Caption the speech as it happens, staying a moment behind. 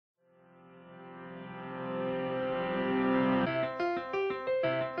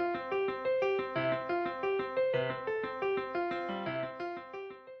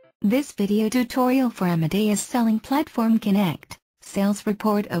This video tutorial for Amadeus Selling Platform Connect, Sales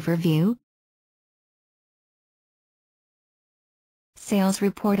Report Overview. Sales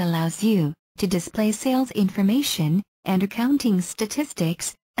Report allows you to display sales information and accounting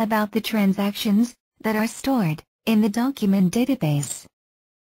statistics about the transactions that are stored in the document database.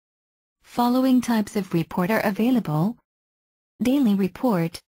 Following types of report are available. Daily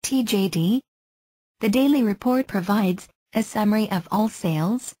Report, TJD. The daily report provides a summary of all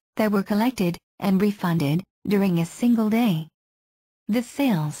sales that were collected and refunded during a single day. The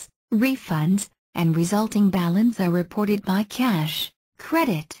sales, refunds, and resulting balance are reported by cash,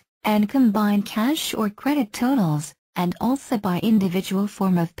 credit, and combined cash or credit totals, and also by individual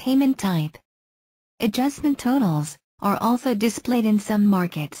form of payment type. Adjustment totals are also displayed in some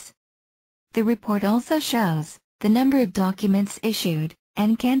markets. The report also shows the number of documents issued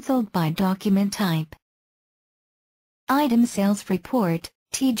and cancelled by document type. Item Sales Report,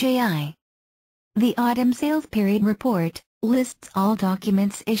 TJI. The Item Sales Period Report lists all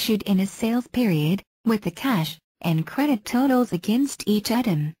documents issued in a sales period, with the cash and credit totals against each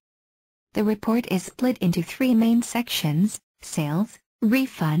item. The report is split into three main sections: sales,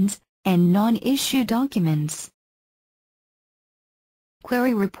 refunds, and non-issue documents.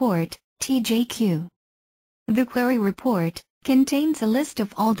 Query Report, TJQ. The Query Report contains a list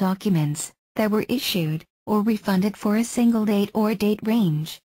of all documents that were issued or refunded for a single date or date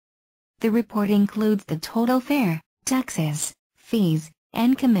range. The report includes the total fare, taxes, fees,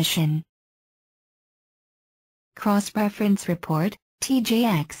 and commission. Cross-Reference Report,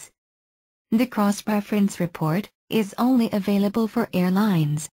 TJX. The Cross-Reference Report is only available for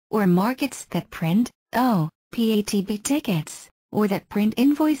airlines or markets that print OPATB tickets or that print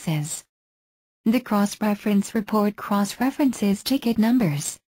invoices. The Cross-Reference Report cross-references ticket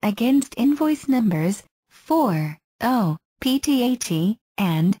numbers against invoice numbers for OPTAT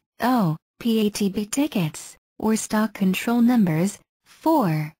and OPATB tickets, or stock control numbers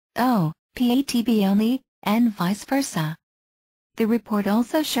for OPATB only, and vice versa. The report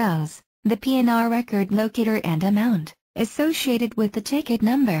also shows the PNR record locator and amount associated with the ticket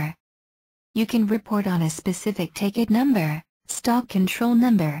number. You can report on a specific ticket number, stock control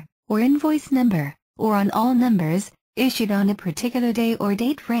number, or invoice number, or on all numbers issued on a particular day or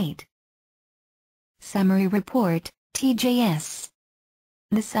date rate. Summary Report, TJS.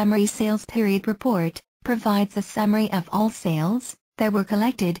 The Summary Sales Period Report provides a summary of all sales that were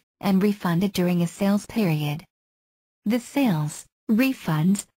collected and refunded during a sales period. The sales,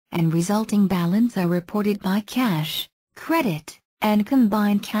 refunds, and resulting balance are reported by cash, credit, and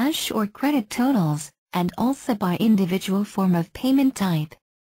combined cash or credit totals, and also by individual form of payment type.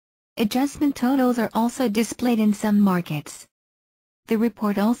 Adjustment totals are also displayed in some markets. The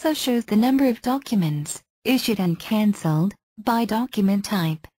report also shows the number of documents issued and cancelled by document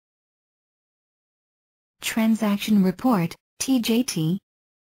type. Transaction Report, TJT.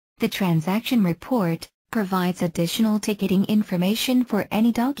 The Transaction Report provides additional ticketing information for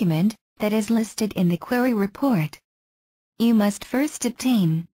any document that is listed in the Query Report. You must first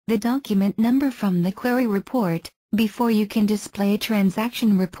obtain the document number from the Query Report before you can display a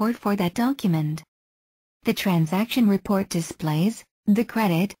transaction report for that document. The Transaction Report displays the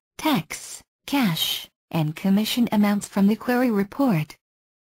credit, tax, cash, and commission amounts from the Query Report.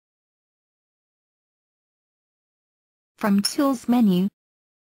 From Tools menu,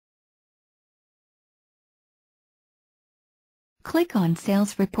 click on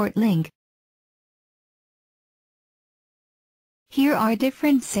Sales Report link. Here are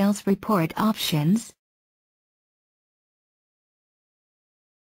different sales report options.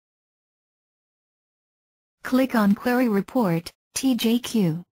 Click on Query Report,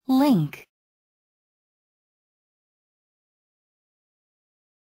 TJQ, link.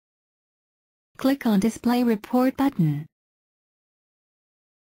 Click on Display Report button.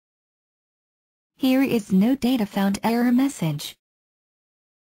 Here is no data found error message.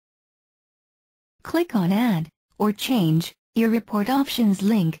 Click on Add or Change your report options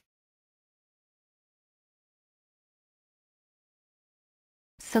link.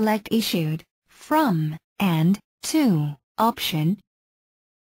 Select Issued from and to option.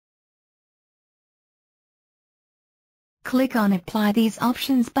 Click on Apply these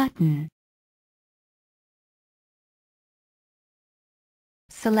options button.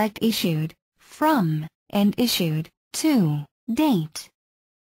 Select Issued from and Issued to date.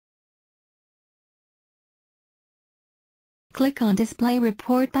 Click on Display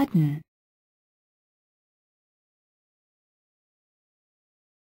Report button.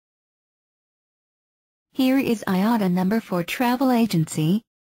 Here is IATA number for travel agency.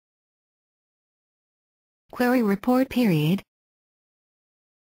 Query Report Period.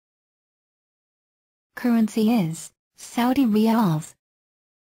 Currency is Saudi Riyals.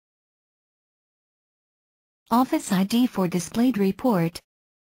 Office ID for displayed report.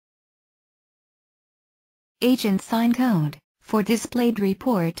 Agent sign code for displayed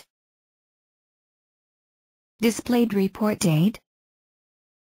report. Displayed report date.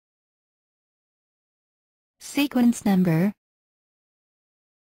 Sequence number.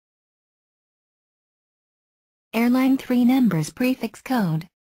 Airline 3 numbers prefix code.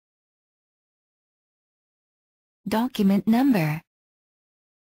 Document number.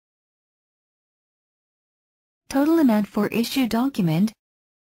 Total amount for issue document.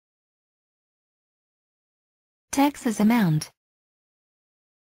 Taxes amount.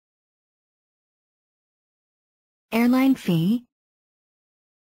 Airline fee.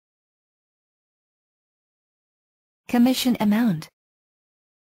 Commission amount.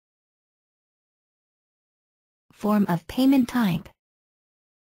 Form of payment type.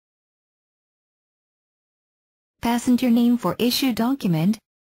 Passenger name for issue document.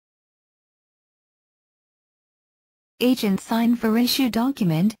 Agent sign for issue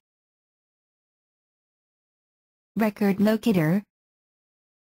document. Record locator.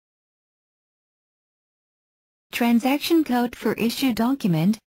 Transaction code for issue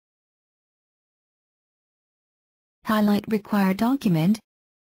document. Highlight required document.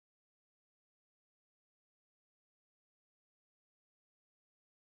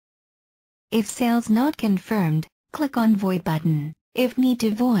 If sales not confirmed, click on Void button, if need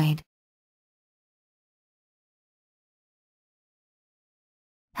to void.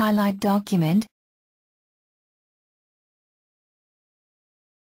 Highlight document.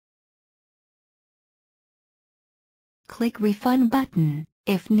 Click Refund button,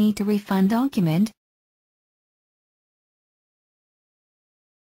 if need to refund document.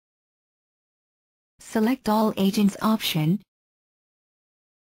 Select All Agents option.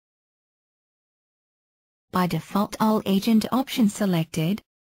 By default all agent option selected.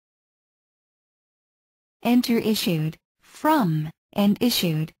 Enter issued, from, and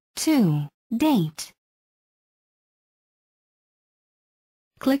issued, to, date.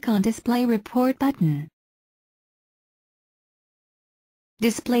 Click on Display Report button.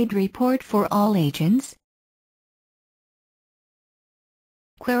 Displayed report for all agents.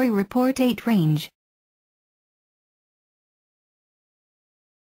 Query report date range.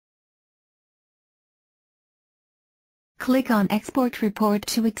 Click on Export Report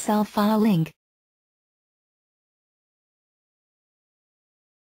to Excel file link.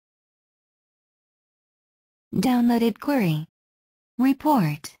 Downloaded query.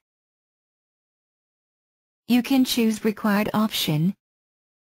 Report. You can choose required option.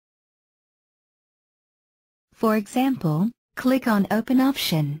 For example, click on Open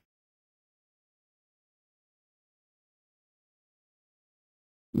option.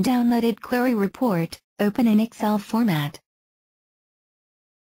 Downloaded query report, open in Excel format.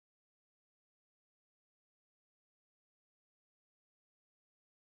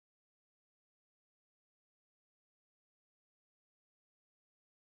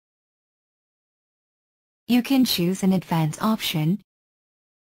 You can choose an advanced option.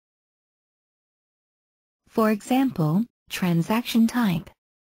 For example, transaction type.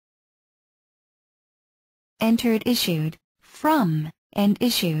 Entered issued, from, and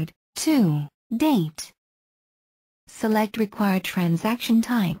issued, to, date. Select required transaction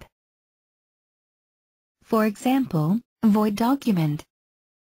type. For example, void document.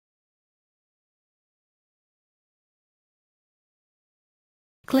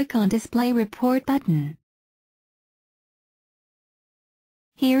 Click on Display Report button.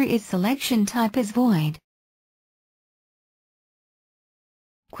 Here is selection type is void.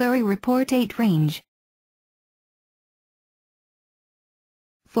 Query report date range.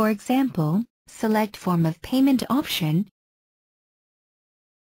 For example, select form of payment option.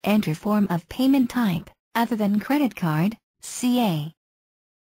 Enter form of payment type, other than credit card, CA.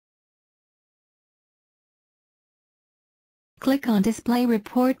 Click on Display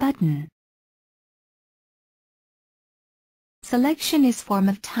Report button. Selection is form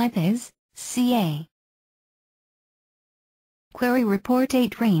of type is CA. Query report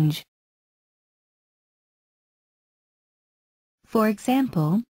date range. For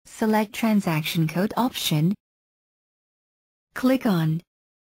example, select transaction code option. Click on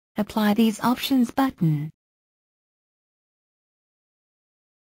Apply these options button.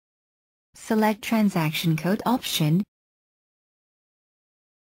 Select transaction code option.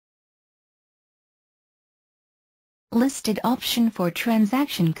 Listed option for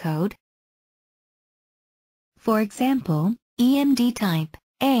transaction code. For example, EMD type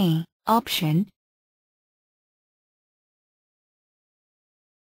A option.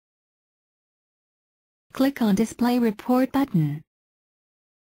 Click on Display Report button.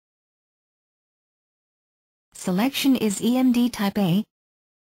 Selection is EMD Type A.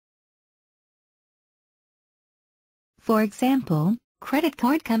 For example, Credit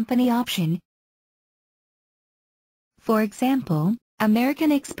Card Company option. For example,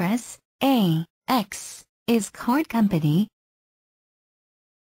 American Express, AX, is card company.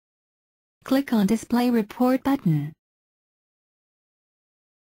 Click on Display Report button.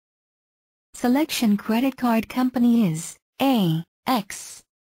 Selection Credit Card Company is AX.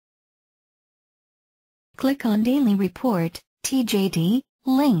 Click on Daily Report, TJD,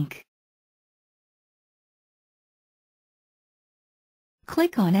 link.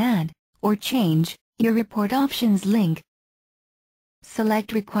 Click on Add, or Change, your report options link.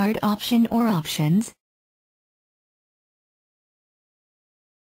 Select required option or options.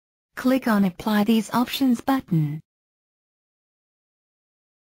 Click on Apply these options button.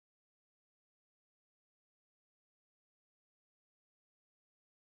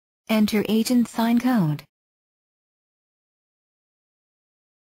 Enter agent sign code.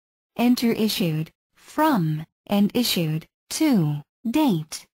 Enter issued, from, and issued, to,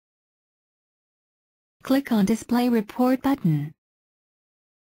 date. Click on Display Report button.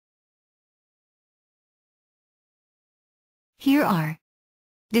 Here are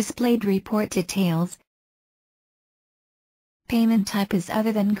displayed report details. Payment type is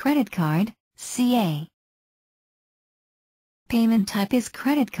other than credit card, CA. Payment type is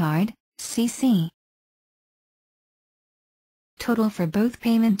credit card, CC. Total for both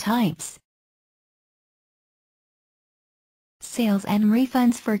payment types. Sales and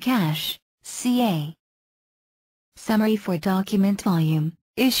refunds for cash, CA. Summary for document volume,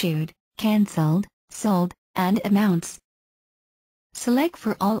 issued, cancelled, sold, and amounts. Select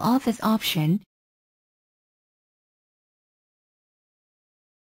for all office option.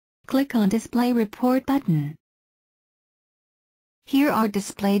 Click on Display Report button. Here are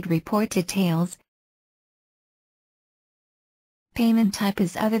displayed report details. Payment type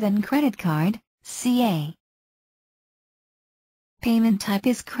is other than credit card, CA. Payment type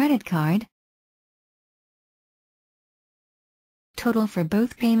is credit card. Total for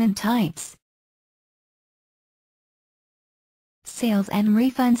both payment types. Sales and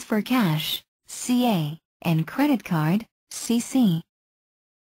refunds for cash, CA, and credit card, CC.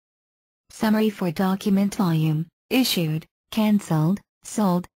 Summary for document volume, issued, cancelled,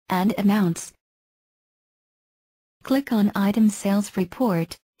 sold, and amounts. Click on Item Sales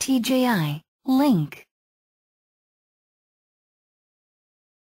Report, TJI, link.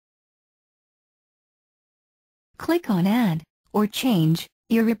 Click on Add, or Change,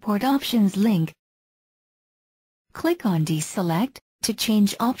 your report options link. Click on Deselect, to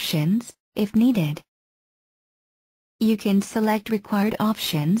change options, if needed. You can select required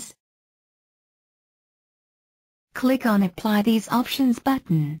options. Click on Apply these options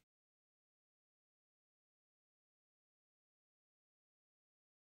button.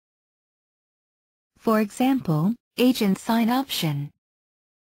 For example, Agent Sign option.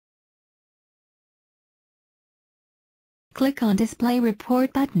 Click on Display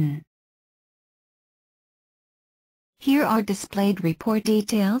Report button. Here are displayed report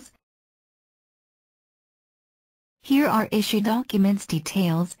details. Here are issue documents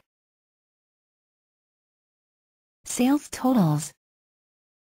details. Sales totals.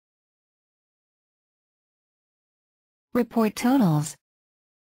 Report totals.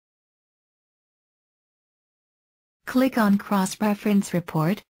 Click on Cross-Reference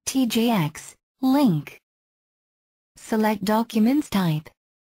Report, TJX, link. Select Documents Type.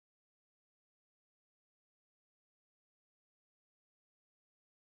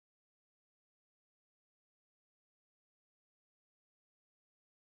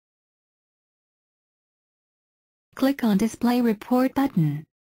 Click on Display Report button.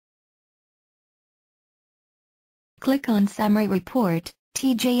 Click on Summary Report,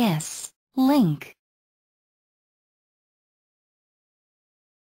 TJS, link.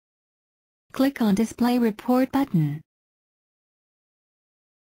 Click on Display Report button.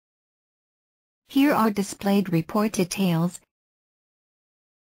 Here are displayed report details.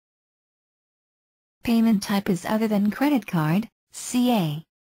 Payment type is other than credit card, CA.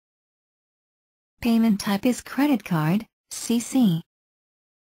 Payment type is credit card, CC.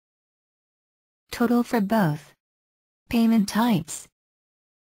 Total for both payment types.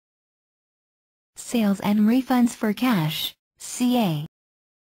 Sales and refunds for cash, CA.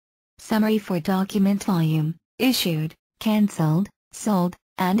 Summary for document volume, issued, cancelled, sold,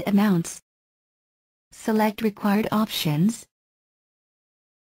 and amounts. Select required options.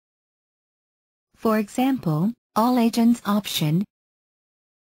 For example, All Agents option.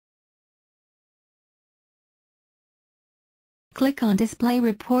 Click on Display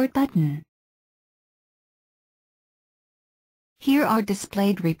Report button. Here are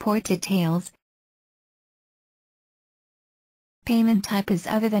displayed report details. Payment type is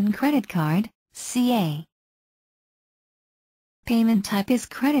other than credit card, CA. Payment type is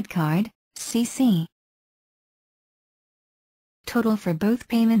credit card, CC. Total for both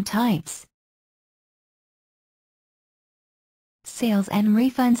payment types. Sales and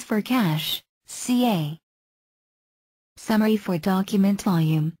refunds for cash, CA. Summary for document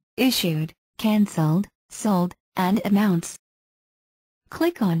volume, issued, cancelled, sold, and amounts.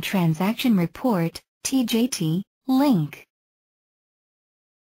 Click on Transaction Report, TJT, link.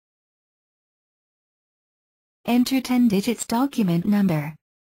 Enter 10 digits document number.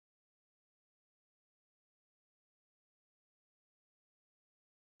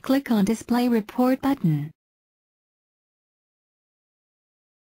 Click on Display Report button.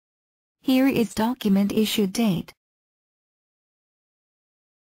 Here is document issue date,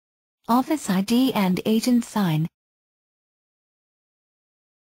 office ID and agent sign.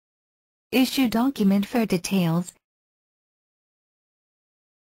 Issue document for details.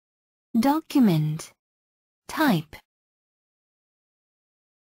 Document type,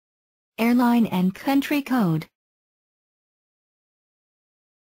 airline and country code.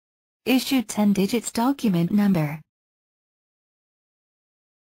 Issue 10 digits document number.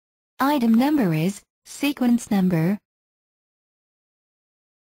 Item number is sequence number.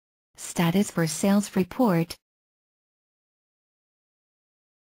 Status for sales report.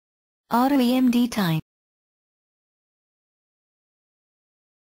 Auto EMD type.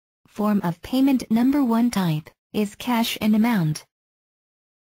 Form of payment number 1 type is cash in amount.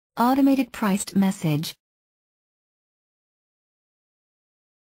 Automated priced message.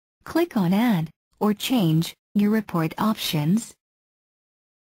 Click on Add or Change your report options.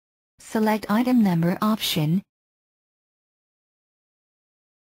 Select Item Number option.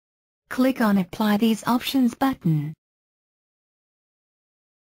 Click on Apply these options button.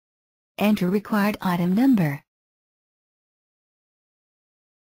 Enter required item number.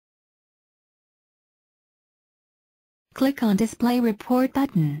 Click on Display Report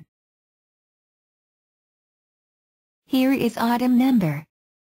button. Here is item number.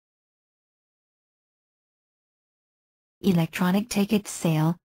 Electronic ticket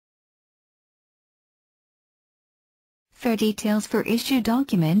sale. For details for issue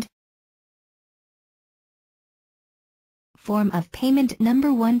document. Form of payment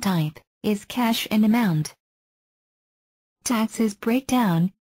number 1 type is cash in amount. Taxes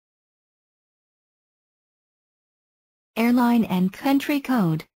breakdown. Airline and country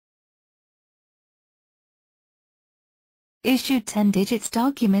code. Issue 10 digits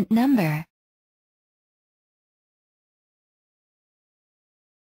document number.